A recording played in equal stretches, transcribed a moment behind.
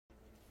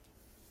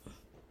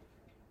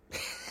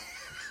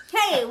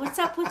Hey, what's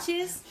up,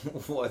 witches?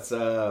 What's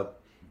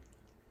up?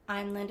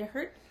 I'm Linda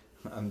Hurt.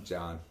 I'm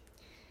John.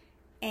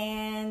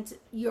 And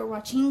you're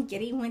watching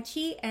Getting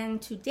Witchy,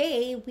 and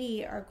today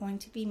we are going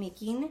to be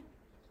making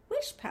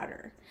wish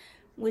powder,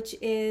 which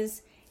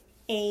is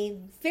a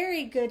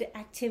very good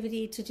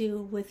activity to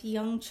do with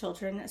young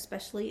children,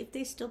 especially if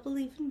they still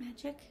believe in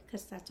magic,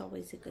 because that's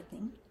always a good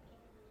thing.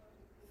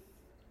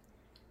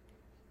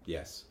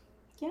 Yes.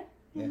 Yeah.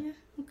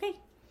 Okay.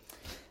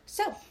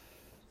 So,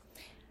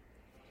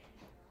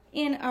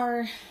 in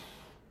our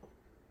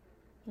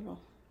little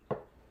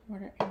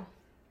order, thank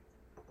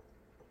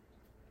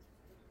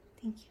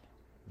you.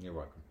 You're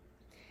welcome.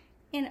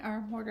 In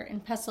our mortar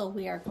and pestle,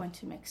 we are going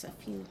to mix a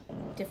few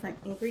different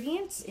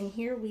ingredients. In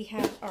here, we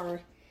have our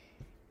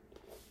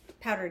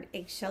powdered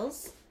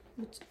eggshells.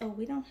 Which,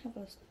 we don't have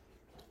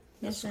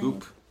A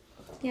scoop.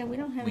 Yeah, we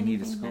don't have We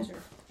need a anything to scoop.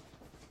 measure.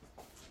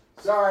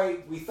 Sorry,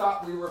 we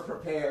thought we were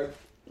prepared.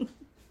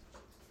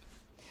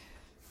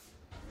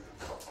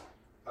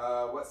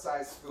 What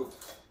size scoop?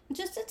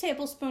 Just a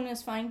tablespoon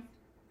is fine.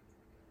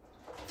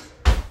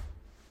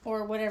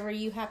 Or whatever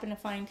you happen to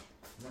find.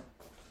 Yep.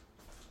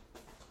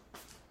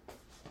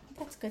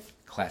 That's good.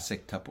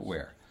 Classic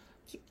Tupperware.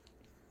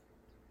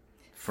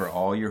 For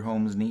all your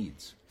home's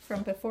needs.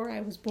 From before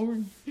I was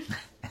born.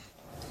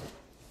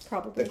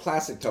 Probably. The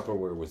classic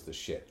Tupperware was the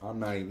shit. I'm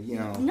not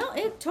even, No,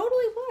 it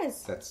totally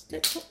was. That's...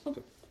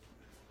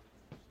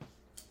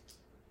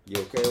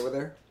 You okay over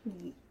there?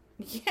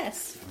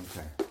 Yes.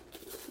 Okay.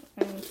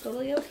 I'm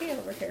totally okay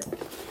over here.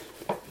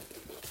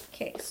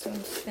 Okay, so I'm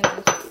just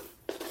gonna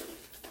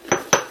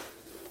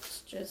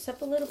stir this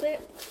up a little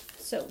bit.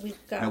 So we've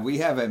got... Now we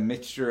have a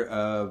mixture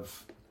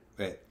of,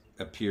 it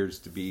appears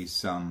to be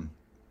some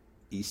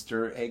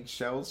Easter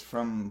eggshells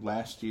from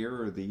last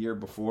year or the year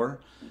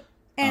before.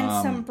 And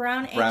some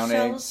brown eggshells,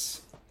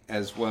 eggs,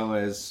 as well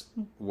as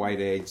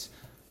white eggs.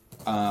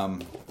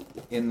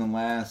 In the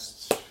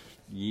last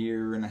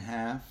year and a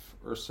half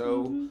or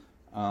so,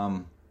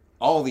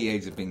 all the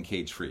eggs have been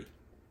cage-free,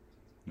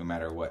 no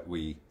matter what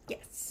we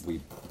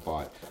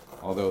bought.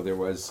 Although there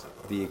was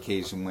the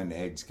occasion when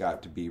eggs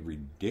got to be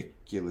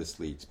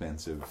ridiculously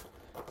expensive.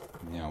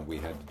 You know, we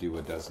had to do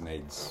a dozen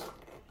eggs,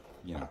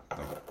 you know,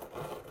 like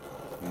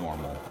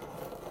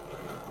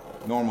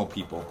normal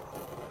people.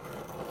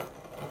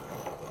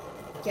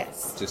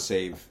 Yes. To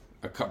save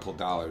a couple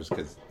dollars,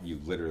 because you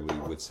literally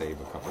would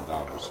save a couple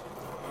dollars.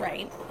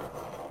 Right.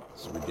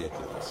 It's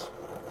ridiculous.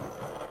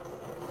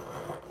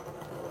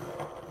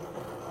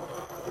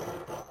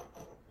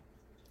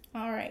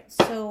 All right.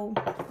 So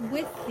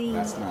with the...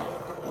 That's not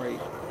great.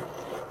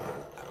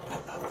 I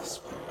love this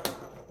one.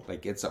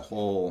 Like, it's a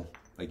whole...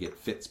 Like, it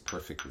fits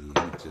perfectly.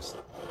 And it just...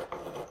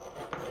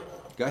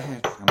 Go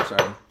ahead. I'm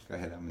sorry. Go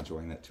ahead. I'm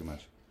enjoying that too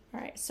much.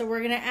 All right. So we're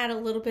going to add a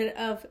little bit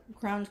of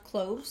ground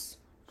cloves.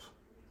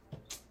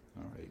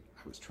 All right.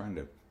 I was trying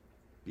to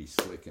be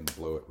slick and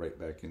blow it right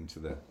back into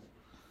the...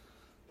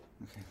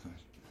 Okay, fine.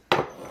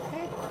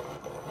 Okay.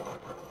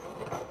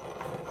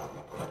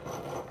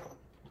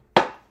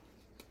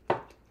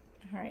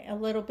 All right. A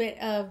little bit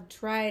of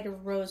dried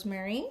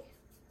rosemary.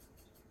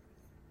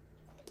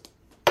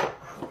 I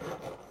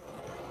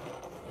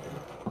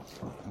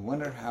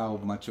wonder how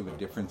much of a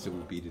difference it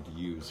would be to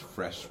use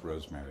fresh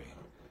rosemary,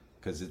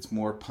 because it's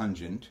more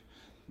pungent,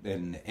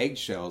 and the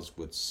eggshells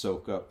would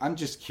soak up. I'm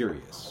just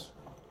curious.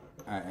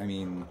 I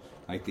mean,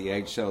 like the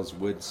eggshells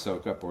would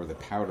soak up, or the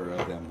powder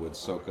of them would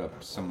soak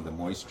up some of the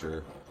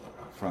moisture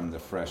from the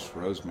fresh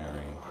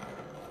rosemary.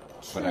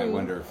 But I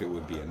wonder if it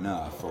would be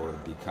enough, or it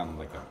would become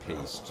like a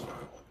paste.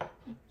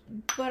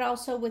 But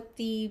also with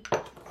the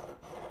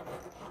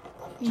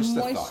Just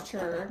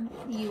moisture,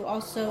 you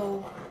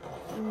also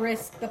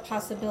risk the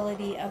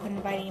possibility of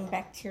inviting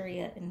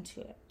bacteria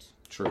into it.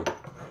 True.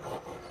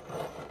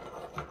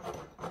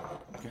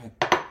 Okay.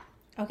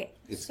 Okay.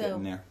 It's so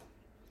getting there.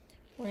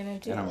 We're going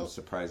to do And I'm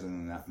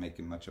surprisingly not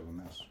making much of a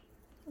mess.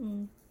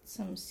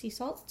 some sea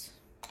salt.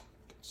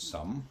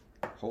 Some?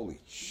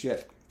 Holy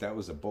shit. If that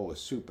was a bowl of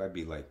soup, I'd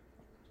be like...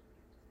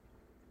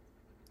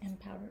 And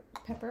powdered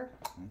pepper.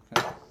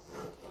 Okay.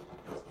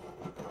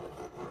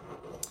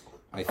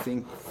 I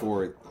think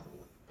for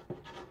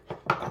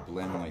a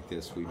blend like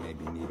this, we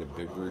maybe need a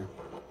bigger...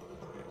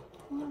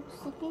 Well, I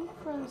was looking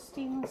for a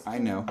stainless steel. I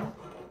know.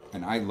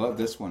 And I love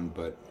this one,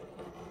 but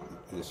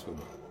this would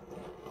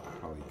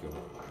probably go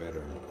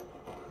better.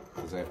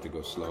 Because I have to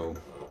go slow.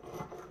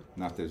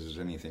 Not that there's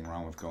anything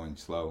wrong with going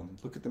slow.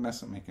 Look at the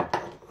mess I'm making.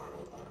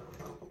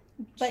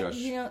 But, Shush.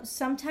 you know,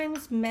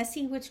 sometimes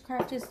messy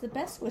witchcraft is the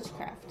best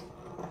witchcraft.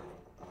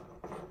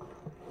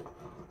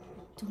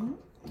 Don't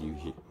You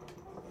hear...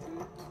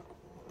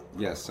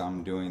 Yes,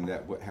 I'm doing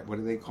that. What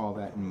do they call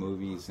that in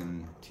movies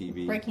and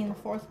TV? breaking the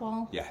fourth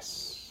wall.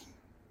 Yes.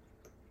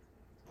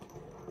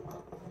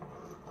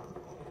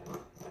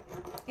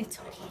 It's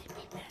okay to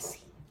be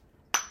messy.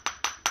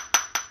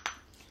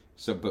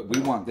 So, but we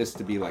want this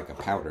to be like a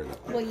powder,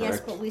 though. Well, yes,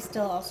 correct? but we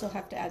still also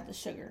have to add the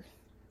sugar.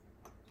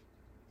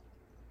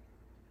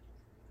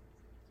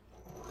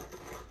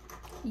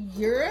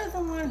 You're the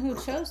one who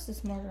chose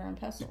this mortar and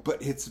pestle.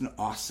 But it's an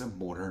awesome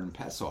mortar and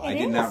pestle. It I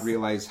did not is.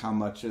 realize how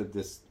much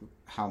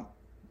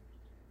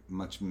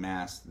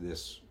mass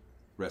this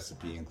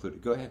recipe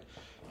included. Go ahead.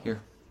 Here.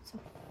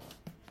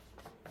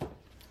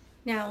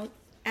 Now,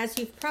 as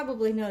you've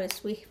probably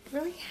noticed, we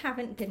really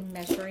haven't been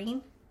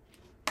measuring.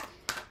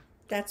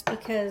 That's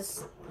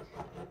because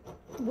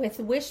with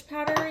wish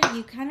powder,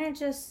 you kind of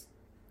just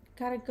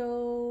gotta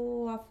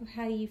go off of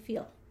how you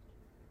feel.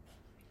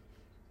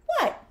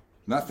 What?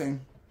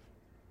 Nothing.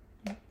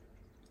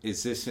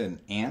 Is this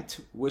an ant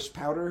wish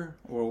powder,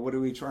 or what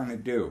are we trying to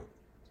do?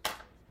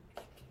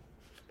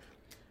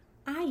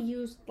 I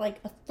used like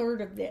a third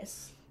of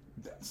this.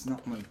 That's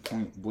not my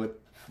point. What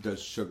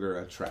does sugar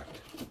attract?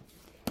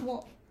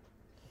 Well,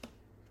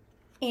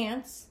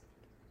 ants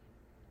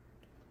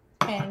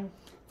and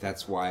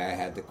That's why I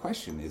had the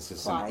question. Is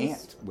this Flies. an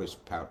ant wish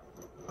powder?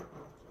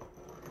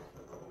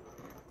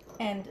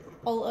 and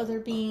all other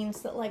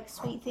beings that like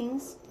sweet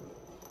things.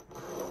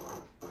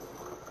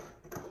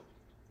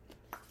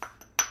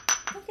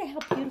 Look at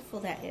how beautiful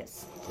that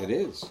is. It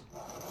is.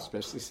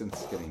 Especially since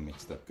it's getting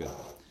mixed up good.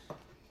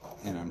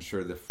 And I'm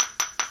sure the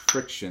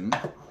friction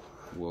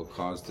will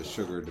cause the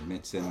sugar to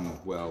mix in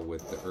well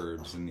with the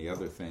herbs and the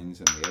other things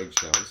and the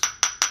eggshells.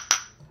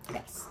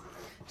 Yes.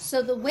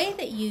 So the way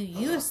that you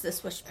use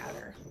this wish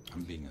powder,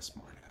 I'm being a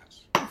smart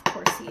ass. of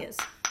course he is.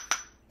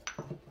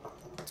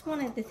 It's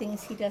one of the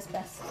things he does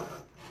best.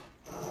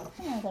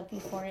 And I love you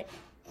for it.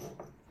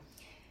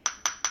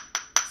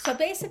 So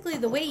basically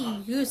the way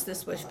you use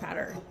this wish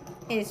powder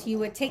is you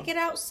would take it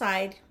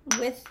outside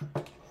with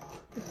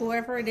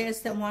whoever it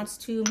is that wants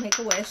to make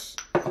a wish.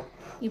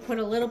 You put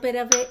a little bit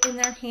of it in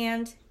their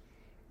hand.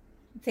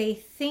 They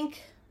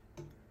think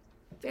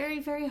very,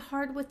 very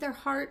hard with their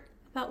heart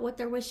about what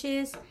their wish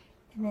is,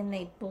 and then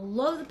they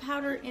blow the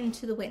powder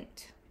into the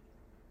wind.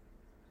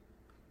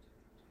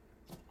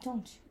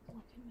 Don't you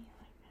look at me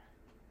like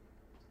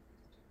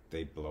that.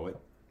 They blow it?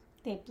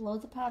 They blow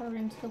the powder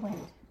into the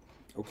wind.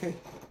 Okay.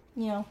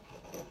 You know,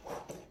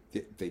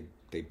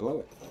 They blow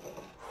it.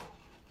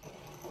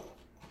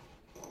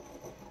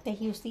 they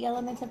use the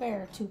element of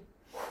air to.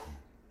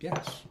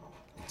 Yes.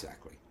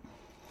 Exactly.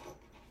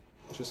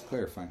 Just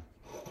clarifying.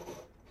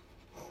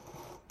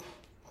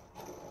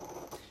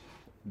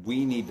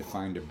 We need to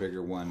find a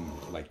bigger one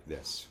like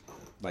this.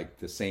 Like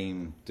the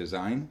same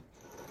design,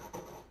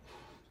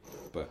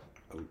 but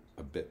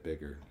a bit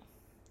bigger.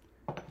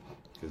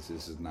 Because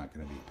this is not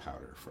going to be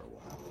powder for a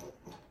while.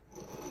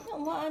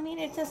 No, well, I mean,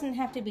 it doesn't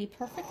have to be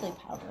perfectly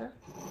powder.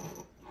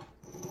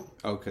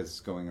 Oh, because it's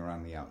going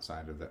around the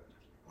outside of it.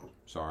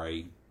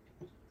 Sorry.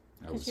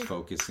 I was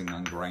focusing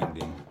on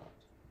grinding.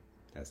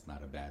 That's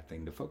not a bad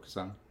thing to focus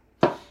on.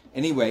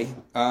 Anyway,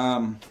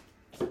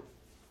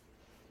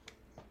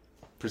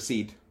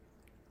 proceed.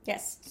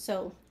 Yes,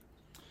 so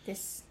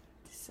this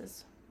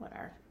is what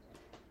our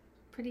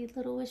pretty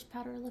little wish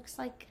powder looks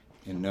like.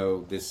 And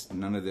no,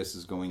 none of this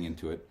is going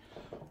into it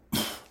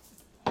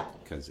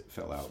because it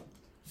fell out.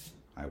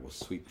 I will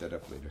sweep that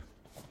up later.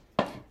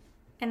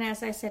 And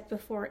as I said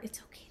before, it's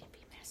okay to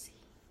be messy.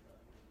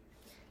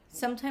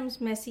 Sometimes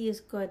messy is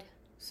good.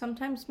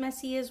 Sometimes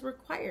messy is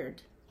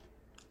required.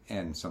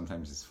 And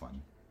sometimes it's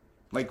fun.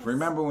 Like,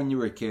 remember when you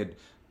were a kid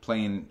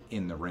playing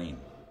in the rain?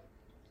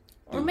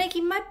 Or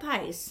making mud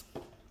pies.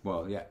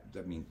 Well, yeah,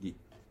 I mean,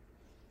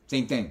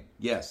 same thing,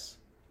 yes.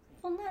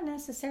 Well, not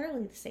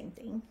necessarily the same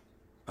thing.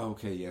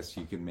 Okay, yes,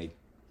 you can make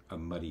a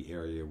muddy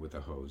area with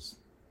a hose.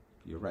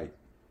 You're right.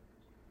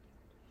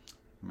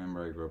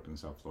 Remember, I grew up in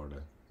South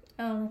Florida.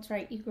 Oh, that's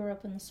right. You grew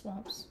up in the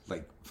swamps.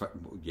 Like,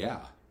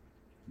 yeah.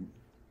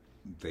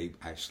 They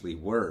actually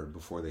were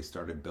before they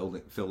started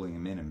filling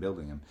them in and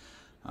building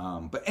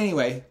them. But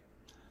anyway,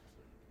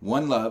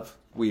 one love.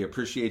 We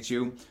appreciate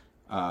you.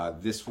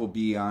 This will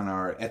be on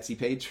our Etsy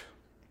page.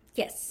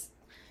 Yes.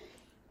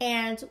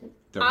 And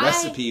The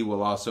recipe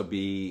will also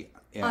be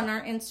on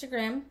our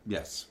Instagram.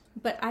 Yes.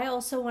 But I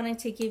also wanted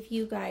to give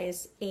you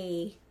guys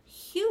a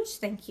huge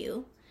thank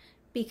you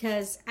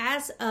because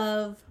as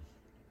of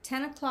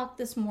 10 o'clock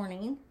this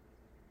morning,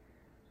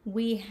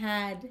 we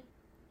had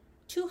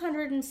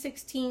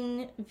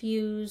 216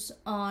 views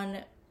on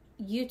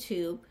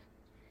YouTube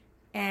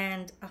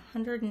and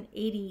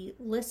 180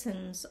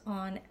 listens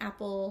on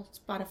Apple,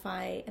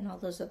 Spotify, and all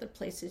those other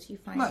places you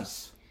find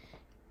Nice.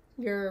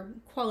 your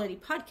quality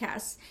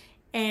podcasts.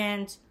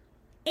 And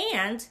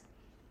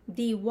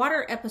the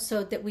water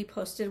episode that we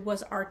posted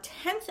was our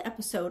 10th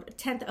episode,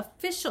 10th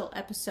official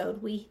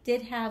episode. We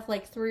did have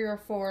like 3 or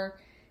 4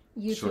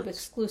 YouTube Shorts.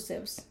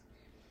 exclusives.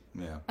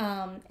 Yeah.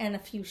 And a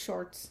few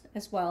shorts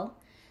as well.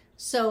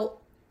 So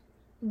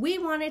we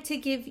wanted to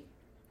give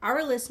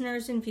our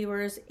listeners and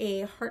viewers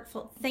a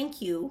heartfelt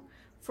thank you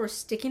for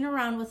sticking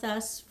around with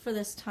us for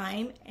this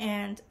time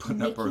and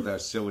Putting up with our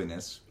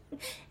silliness.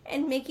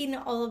 and making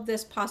all of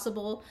this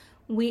possible.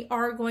 We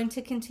are going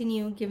to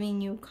continue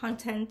giving you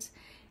content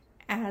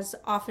as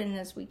often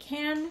as we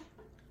can.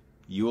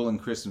 Yule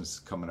and Christmas is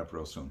coming up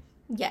real soon.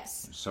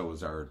 Yes. So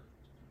is our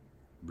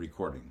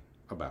recording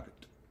about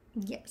it.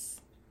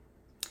 Yes.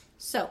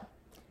 So,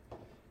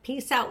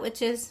 Peace out,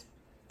 witches.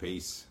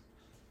 Peace.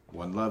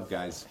 One love,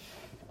 guys.